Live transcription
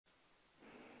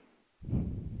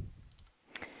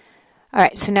All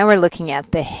right, so now we're looking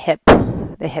at the hip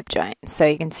joint. So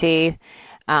you can see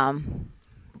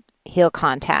heel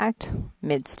contact,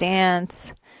 mid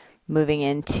stance, moving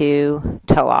into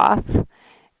toe off,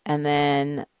 and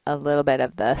then a little bit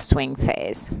of the swing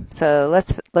phase. So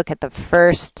let's look at the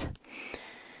first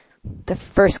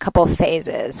couple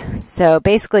phases. So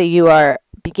basically you are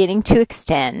beginning to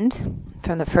extend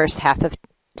from the first half of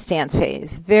stance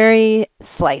phase very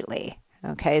slightly.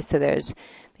 Okay, so there's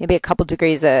maybe a couple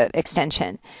degrees of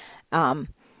extension.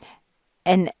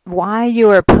 And why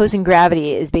you are opposing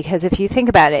gravity is because if you think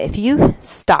about it, if you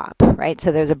stop, right,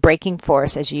 so there's a braking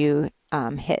force as you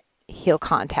hit heel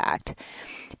contact.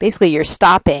 Basically, you're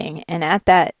stopping, and at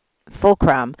that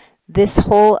fulcrum, this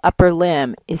whole upper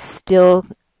limb is still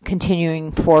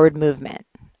continuing forward movement,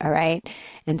 all right?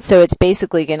 And so it's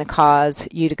basically going to cause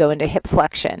you to go into hip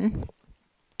flexion,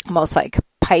 almost like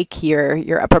pike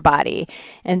your upper body.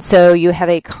 And so you have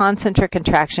a concentric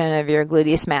contraction of your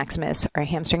gluteus maximus or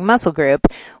hamstring muscle group,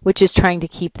 which is trying to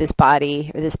keep this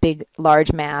body or this big,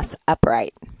 large mass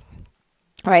upright.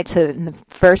 All right, so in the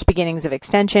first beginnings of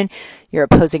extension, you're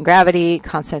opposing gravity,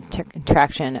 concentric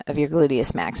contraction of your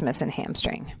gluteus maximus and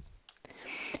hamstring.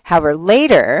 However,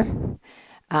 later,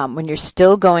 when you're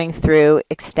still going through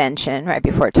extension right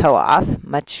before toe off,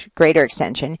 much greater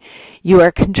extension, you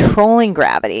are controlling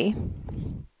gravity,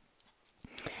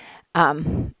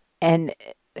 and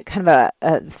kind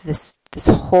of this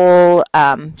whole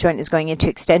joint is going into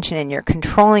extension, and you're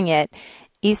controlling it.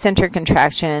 Eccentric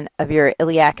contraction of your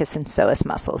iliacus and psoas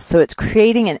muscles. So it's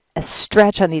creating a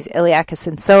stretch on these iliacus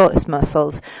and psoas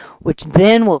muscles, which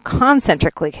then will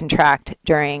concentrically contract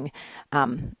during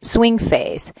swing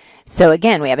phase. So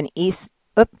again, we have an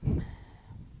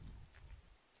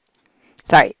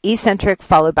eccentric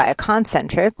followed by a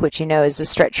concentric, which you know is a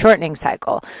stretch shortening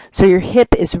cycle. So your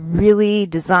hip is really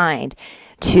designed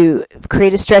to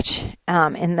create a stretch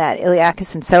in that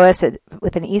iliacus and psoas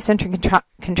with an eccentric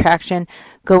contraction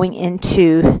going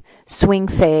into swing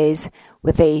phase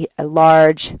with a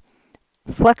large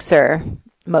flexor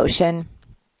motion,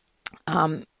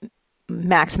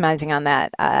 maximizing on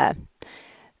that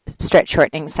stretch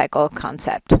shortening cycle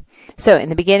concept. So in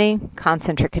the beginning,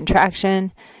 concentric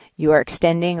contraction, you are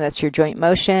extending, that's your joint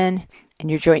motion, and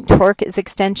your joint torque is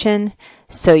extension.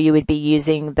 So you would be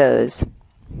using those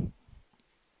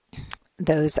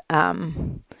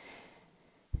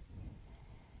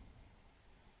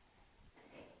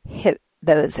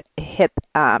hip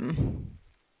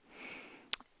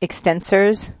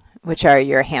extensors, which are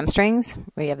your hamstrings.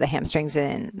 We have the hamstrings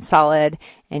in solid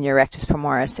and your rectus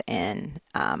femoris in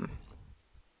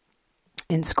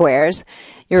squares.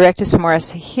 Your rectus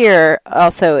femoris here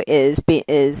also is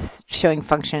showing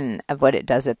function of what it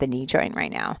does at the knee joint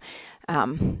right now.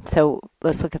 So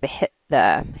let's look at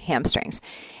the hamstrings.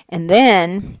 And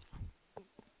then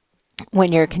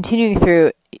when you're continuing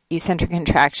through eccentric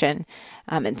contraction,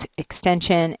 it's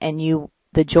extension, and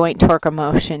the joint torque or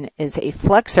motion is a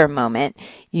flexor moment,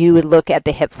 you would look at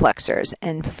the hip flexors.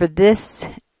 And for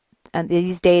these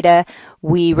data,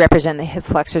 we represent the hip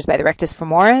flexors by the rectus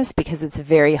femoris because it's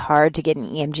very hard to get an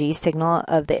EMG signal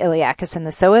of the iliacus and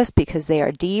the psoas because they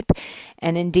are deep,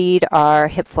 and indeed our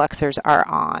hip flexors are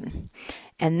on.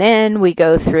 And then we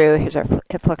go through, here's our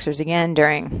hip flexors again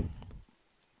during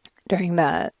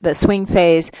the swing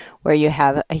phase where you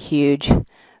have a huge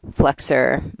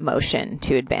flexor motion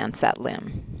to advance that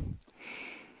limb.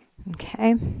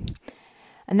 Okay.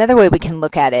 Another way we can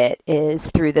look at it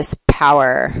is through this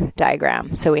power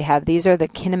diagram. So we have, these are the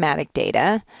kinematic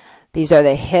data. These are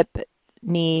the hip,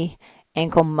 knee,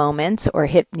 ankle moments or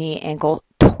hip, knee, ankle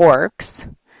torques,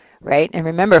 right? And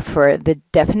remember, for the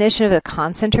definition of a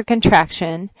concentric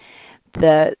contraction,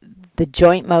 the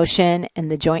joint motion and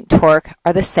the joint torque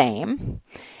are the same.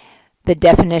 The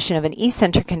definition of an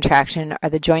eccentric contraction are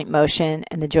the joint motion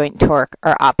and the joint torque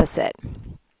are opposite.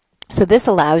 So this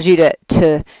allows you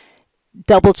to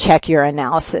double check your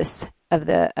analysis of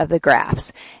the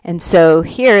graphs. And so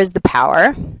here is the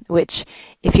power, which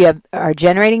if you are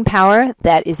generating power,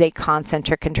 that is a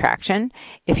concentric contraction.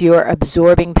 If you are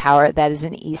absorbing power, that is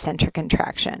an eccentric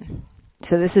contraction.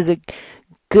 So this is a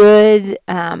good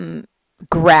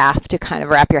graph to kind of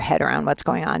wrap your head around what's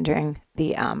going on during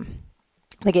the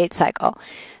gait cycle.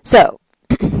 So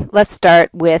let's start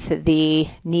with the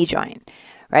knee joint,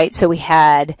 right? So we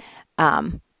had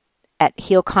at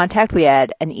heel contact, we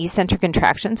had an eccentric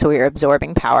contraction, so we were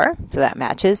absorbing power, so that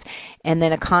matches, and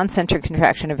then a concentric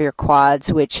contraction of your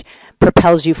quads, which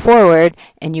propels you forward,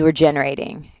 and you were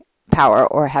generating power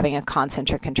or having a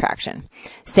concentric contraction.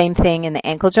 Same thing in the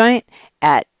ankle joint.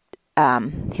 At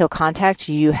heel contact,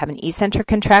 you have an eccentric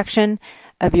contraction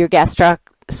of your gastroc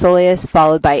soleus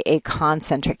followed by a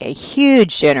concentric, a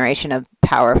huge generation of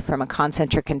power from a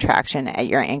concentric contraction at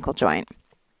your ankle joint.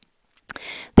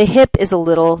 The hip is a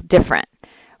little different,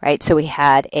 right? So we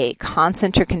had a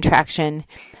concentric contraction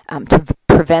to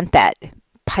prevent that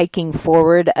piking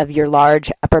forward of your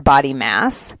large upper body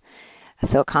mass.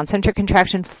 So a concentric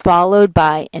contraction followed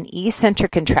by an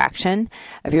eccentric contraction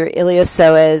of your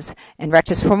iliopsoas and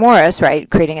rectus femoris, right,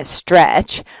 creating a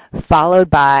stretch,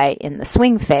 followed by, in the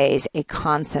swing phase, a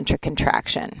concentric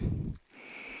contraction.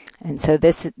 And so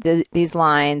these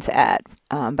lines at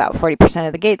about 40%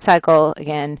 of the gait cycle,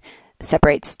 again,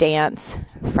 separate stance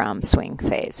from swing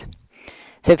phase.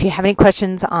 So if you have any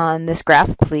questions on this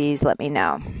graph, please let me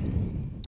know.